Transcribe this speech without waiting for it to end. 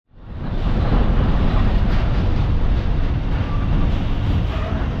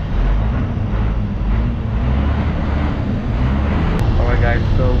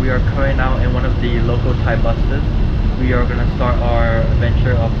Thai buses, we are gonna start our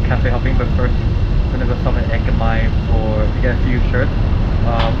adventure of cafe hopping. But first, we're gonna go stop at Ekamai to get a few shirts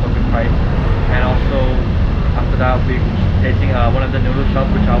for a good price, and also after that we'll be tasting one of the noodle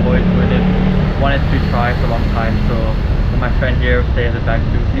shops which I've always wanted to try for a long time. So my friend here stay in the back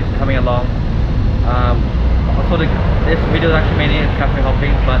too. He's coming along. Also, this video is actually mainly cafe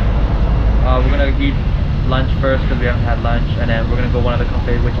hopping, but we're gonna eat lunch first because we haven't had lunch, and then we're gonna go one of the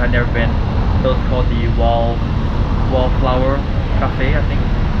cafes which I've never been. So it's called the Wallflower Cafe, I think.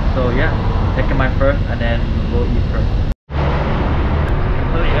 So yeah, Ekamai first, and then we'll eat first.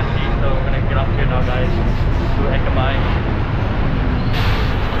 Completely empty, so we're gonna get up here now, guys, to Ekamai.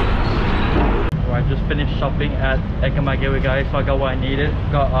 So I just finished shopping at Ekamai Gateway, guys. So I got what I needed.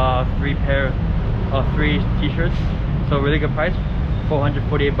 Got three t-shirts. So really good price,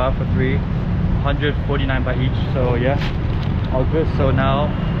 448 baht for three. 149 by each, so yeah, all good. So now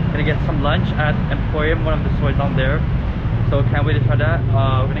gonna get some lunch at Emporium, one of the stores down there. So can't wait to try that.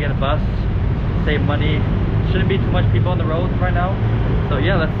 We're gonna get a bus, save money. Shouldn't be too much people on the road right now, so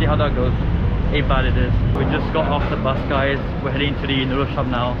yeah, let's see how that goes. 8 baht it is. We just got off the bus, guys. We're heading to the noodle shop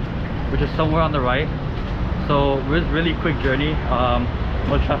now, which is somewhere on the right. So it was really quick journey,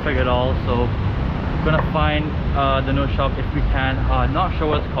 no traffic at all. So gonna find the noodle shop if we can. Not sure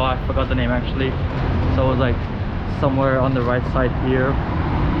what it's called, I forgot the name actually. So it was like somewhere on the right side here.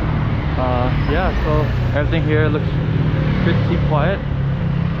 Yeah, so everything here looks pretty quiet,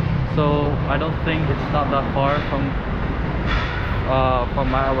 so I don't think it's not that far from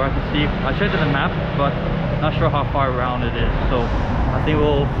where I can see. I checked the map, but not sure how far around it is, so I think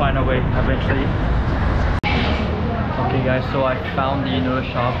we'll find a way eventually. Okay guys, so I found the noodle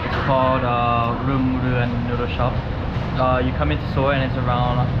shop. It's called Ruan Noodle Shop. You come into Seoul and it's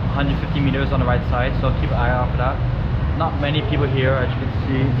around 150 meters on the right side, so keep an eye out for that. Not many people here, as you can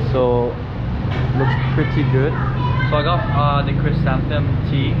see, so looks pretty good. So I got the chrysanthemum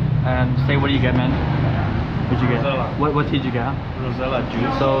tea, and say, what do you get, man? What did you get? Rosella. What tea did you get? Rosella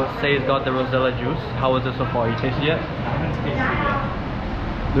juice. So say it's got the Rosella juice. How was it so far? You tasted it yet? I haven't tasted it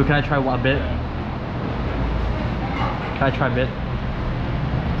yet. Dude, can I try a bit? Can I try a bit?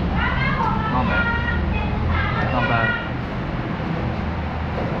 Not bad. Not bad.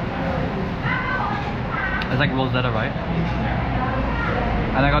 It's like Rosetta, right?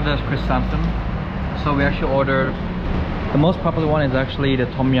 And I got this chrysanthemum. So we actually ordered, the most popular one is actually the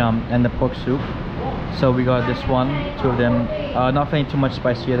tom yum and the pork soup. So we got this one, 2 of them. Not feeling too much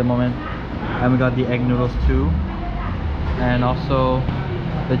spicy at the moment. And we got the egg noodles too. And also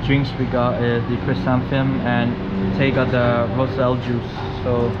the drinks we got is the chrysanthemum, and Tay got the roselle juice.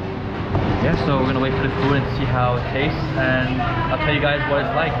 So yeah, so we're gonna wait for the food and see how it tastes, and I'll tell you guys what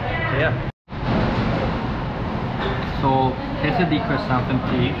it's like. So yeah. So tasted the chrysanthemum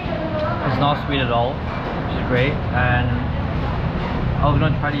tea. It's not sweet at all, which is great. And I was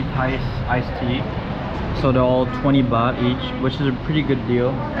gonna try the Thai iced tea. So they're all 20 baht each, which is a pretty good deal.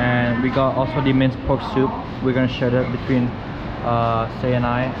 And we got also the minced pork soup. We're gonna share that between Say and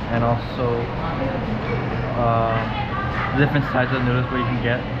I, and also different sizes of noodles where you can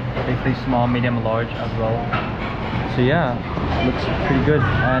get basically small, medium, large as well. So yeah, looks pretty good.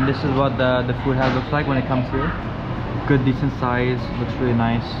 And this is what the food looks like when it comes here. Good, decent size, looks really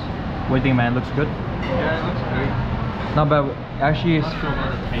nice. What do you think, man? Looks good? Yeah, it looks good. Not bad. Actually, it's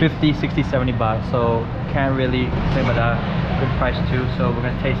 50, 60, 70 baht, so can't really say about that. Good price too. So we're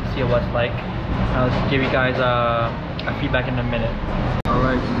gonna taste and see what it's like. I'll give you guys a feedback in a minute.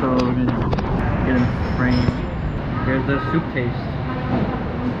 Alright, so we're gonna get in frame. Here's the soup taste.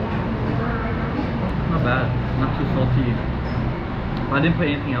 Not bad, not too salty. But I didn't put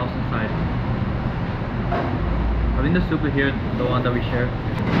anything else inside. I think the soup here, the one that we share,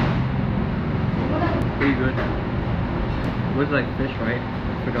 pretty good. It was like fish, right?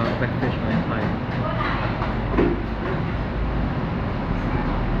 I forgot, it's like fish on the inside.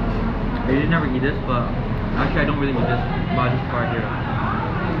 I usually never eat this, but actually I don't really eat this, but I just try it here.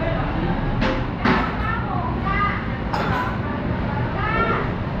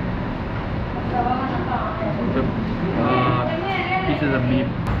 The pieces of meat.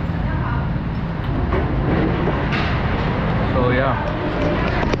 So yeah,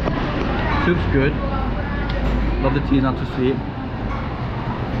 soup's good. Love the tea, not too sweet.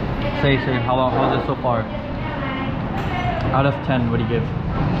 Say, how is it so far? Out of 10, what do you give? 8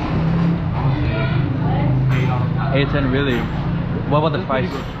 out of 10, really? What about the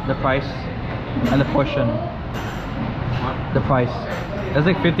price? The price and the portion? What? The price. It's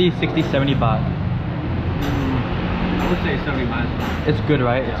like 50, 60, 70 baht. I would say 70 baht. It's good,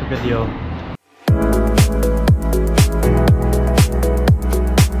 right? Yeah. It's a good deal.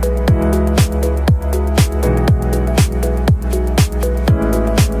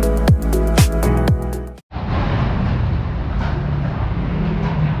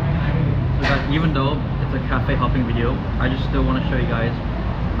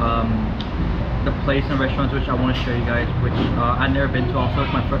 place and restaurants which I want to show you guys, which I've never been to also.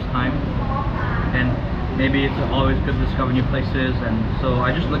 It's my first time, and maybe it's always good to discover new places. And so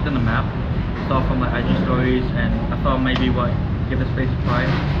I just looked on the map, saw from like IG stories, and I thought maybe give this place a try.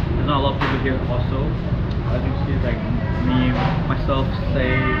 There's not a lot of people here also. As you can see, it's like me, myself,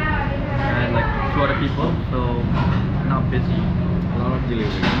 Say, and like 2 other people, so not busy. A lot of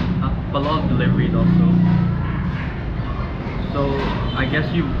delivery. But a lot of deliveries also. So I guess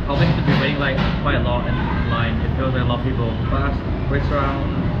you probably have to be waiting like quite a lot in line. It feels like a lot of people. But it's around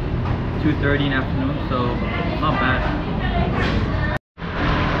 2:30 in the afternoon, so not bad.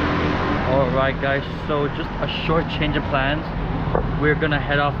 Alright guys, so just a short change of plans. We're gonna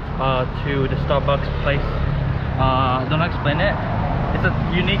head off to the Starbucks place. Don't explain it. It's a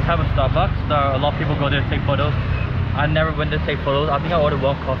unique type of Starbucks. A lot of people go there to take photos. I never went to take photos. I think I ordered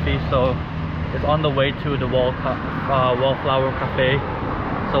 1 coffee, so it's on the way to the Wallflower Cafe.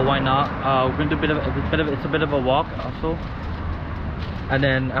 So why not? We're gonna do it's a bit of a walk also. And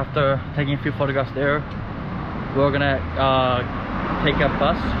then after taking a few photographs there, we're gonna take a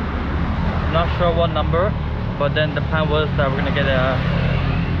bus. Not sure what number, but then the plan was that we're gonna get a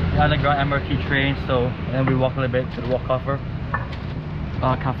underground MRT train. So and then we walk a little bit to the Wallflower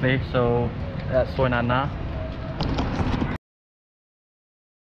Cafe. So that's Soy Nana.